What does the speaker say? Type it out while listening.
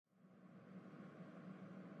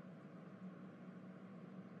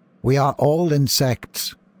We are all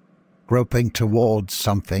insects, groping towards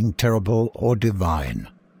something terrible or divine.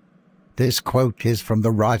 This quote is from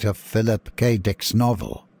the writer Philip K. Dick's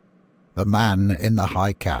novel, The Man in the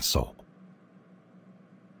High Castle.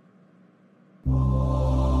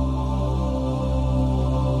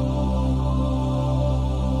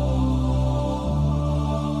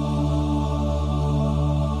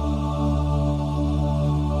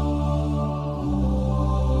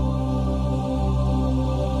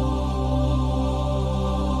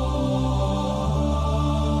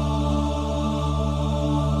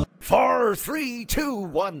 Four, 3, 2,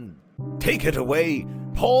 1. Take it away,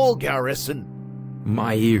 Paul Garrison.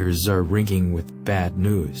 My ears are ringing with bad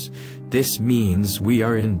news. This means we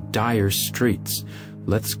are in dire straits.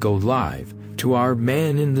 Let's go live to our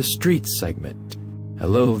Man in the Street segment.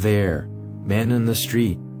 Hello there, Man in the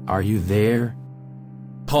Street. Are you there?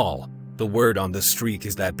 Paul, the word on the street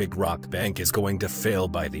is that Big Rock Bank is going to fail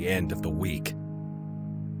by the end of the week.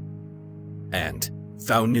 And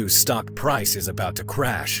our new stock price is about to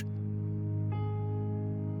crash.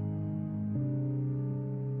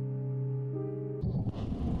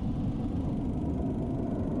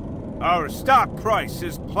 Our stock price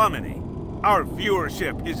is plummeting. Our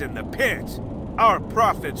viewership is in the pits. Our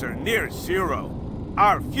profits are near zero.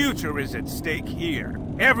 Our future is at stake here.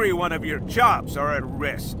 Every one of your jobs are at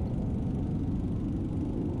risk.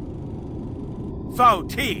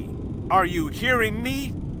 Fauti, are you hearing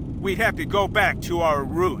me? We have to go back to our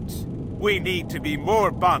roots. We need to be more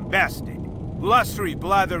bombastic. Blustery,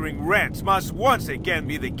 blathering rants must once again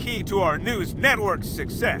be the key to our news network's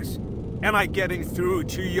success. Am I getting through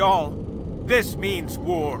to y'all? This means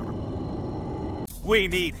war. We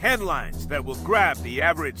need headlines that will grab the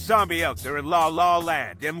average zombie out there in La La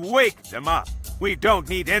Land and wake them up. We don't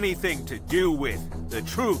need anything to do with the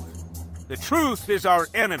truth. The truth is our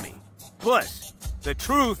enemy. Plus, the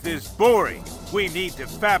truth is boring. We need to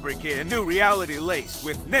fabricate a new reality laced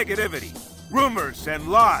with negativity, rumors, and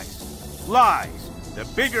lies. Lies, the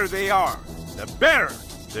bigger they are, the better.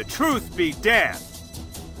 The truth be damned.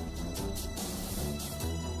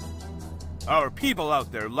 Our people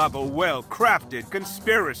out there love a well-crafted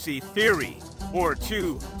conspiracy theory, or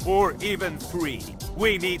two, or even three.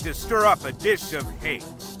 We need to stir up a dish of hate,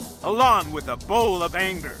 along with a bowl of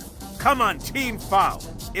anger. Come on, Team Foul.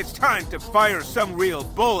 It's time to fire some real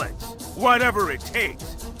bullets, whatever it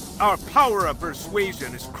takes. Our power of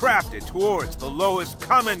persuasion is crafted towards the lowest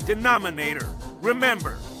common denominator.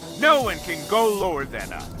 Remember, no one can go lower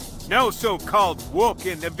than us. No so-called woke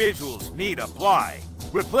individuals need apply.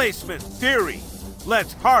 Replacement theory.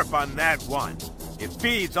 Let's harp on that one. It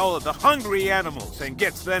feeds all of the hungry animals and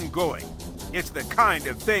gets them going. It's the kind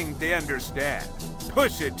of thing they understand.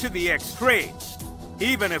 Push it to the extremes.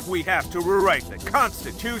 Even if we have to rewrite the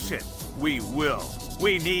Constitution, we will.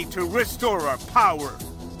 We need to restore our power.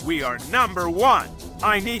 We are #1.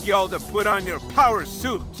 I need y'all to put on your power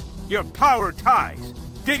suits, your power ties.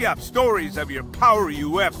 Dig up stories of your power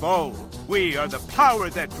UFO. We are the power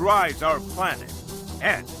that drives our planet.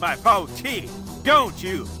 And my foe team, don't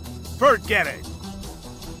you forget it!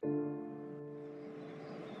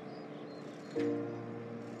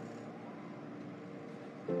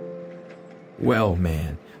 Well,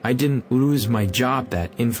 man, I didn't lose my job that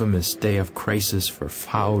infamous day of crisis for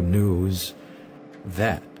foul news.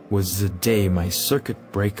 That was the day my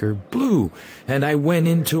circuit breaker blew and I went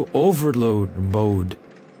into overload mode.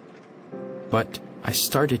 But I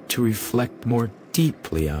started to reflect more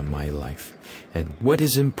deeply on my life and what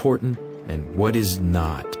is important and what is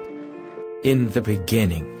not. In the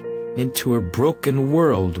beginning, into a broken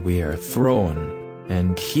world we are thrown,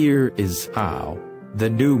 and here is how the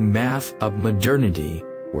new math of modernity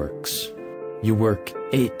works. You work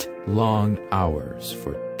 8 long hours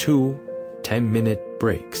for 2 10-minute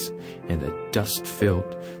breaks in a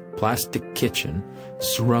dust-filled plastic kitchen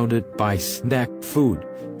surrounded by snack food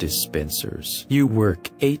dispensers. You work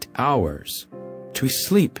 8 hours to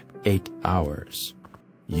sleep 8 hours.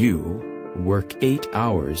 You work 8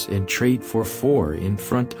 hours and trade for 4 in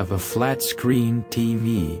front of a flat-screen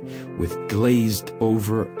TV with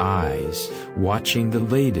glazed-over eyes, watching the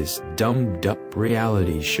latest dumbed-up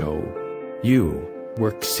reality show. You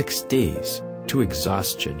work 6 days to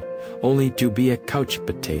exhaustion, only to be a couch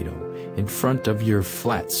potato in front of your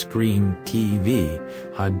flat-screen TV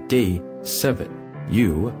on day 7.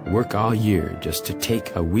 You work all year just to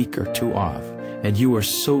take a week or 2 off, and you are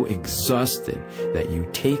so exhausted that you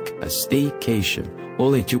take a staycation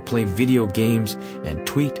only to play video games and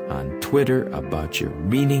tweet on Twitter about your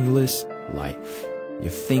meaningless life. You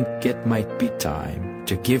think it might be time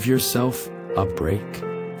to give yourself a break,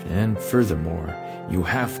 And furthermore, you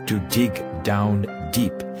have to dig down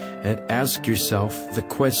deep and ask yourself the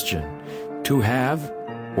question, to have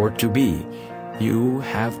or to be. You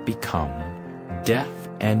have become deaf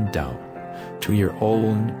and dumb to your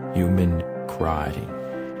own human crying.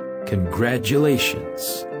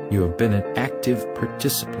 Congratulations, you have been an active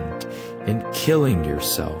participant in killing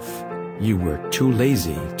yourself. You were too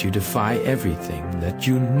lazy to defy everything that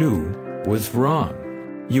you knew was wrong.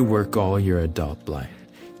 You work all your adult life,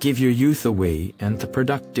 give your youth away and the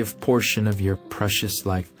productive portion of your precious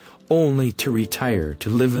life, only to retire to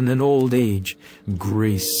live in an old age,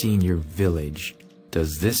 gray senior village.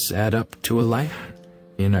 Does this add up to a life?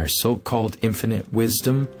 In our so-called infinite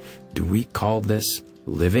wisdom, do we call this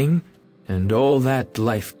living? And all that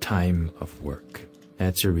lifetime of work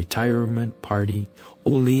at your retirement party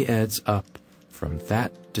only adds up from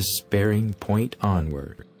that despairing point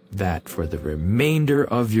onward, that for the remainder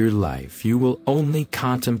of your life you will only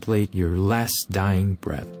contemplate your last dying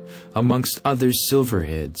breath amongst other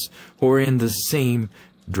silverheads who are in the same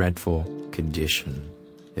dreadful condition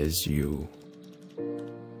as you.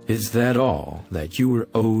 Is that all that you were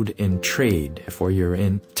owed in trade for your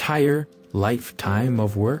entire lifetime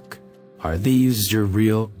of work? Are these your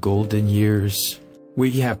real golden years?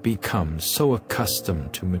 We have become so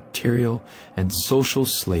accustomed to material and social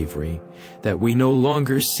slavery that we no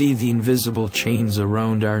longer see the invisible chains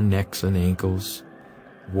around our necks and ankles.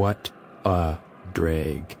 What a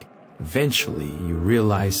drag. Eventually, you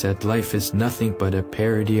realize that life is nothing but a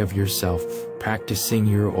parody of yourself, practicing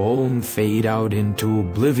your own fade out into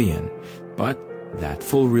oblivion. But that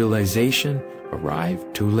full realization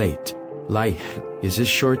arrived too late. Life is a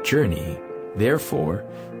short journey. Therefore,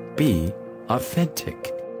 be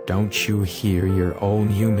authentic. Don't you hear your own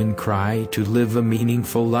human cry to live a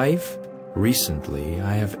meaningful life? Recently,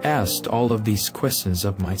 I have asked all of these questions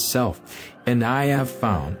of myself, and I have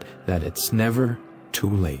found that it's never too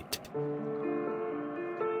late.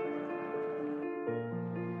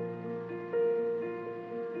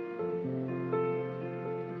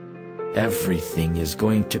 Everything is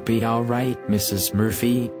going to be all right, Mrs.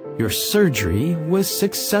 Murphy. Your surgery was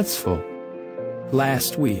successful.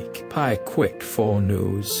 Last week, I quit full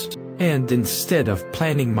news, and instead of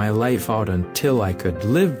planning my life out until I could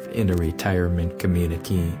live in a retirement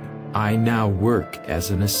community, I now work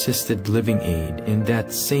as an assisted living aid in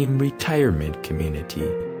that same retirement community.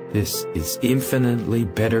 This is infinitely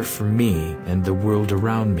better for me and the world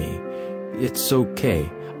around me. It's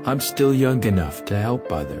okay. I'm still young enough to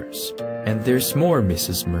help others. And there's more,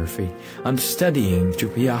 Mrs. Murphy. I'm studying to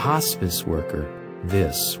be a hospice worker.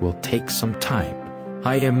 This will take some time.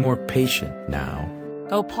 I am more patient now.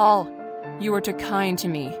 Oh, Paul, you are too kind to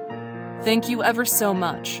me. Thank you ever so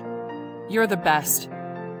much. You're the best.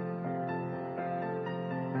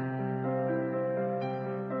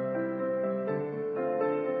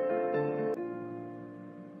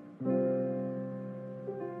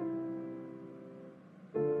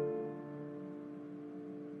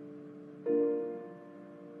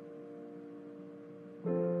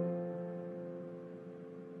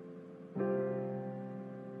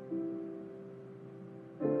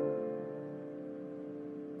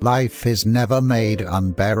 Life is never made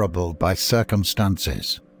unbearable by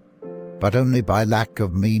circumstances, but only by lack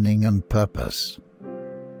of meaning and purpose.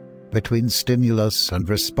 Between stimulus and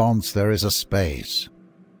response there is a space.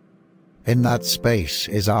 In that space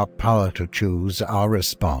is our power to choose our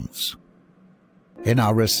response. In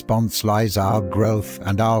our response lies our growth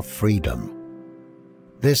and our freedom.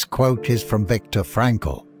 This quote is from Viktor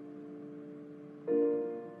Frankl.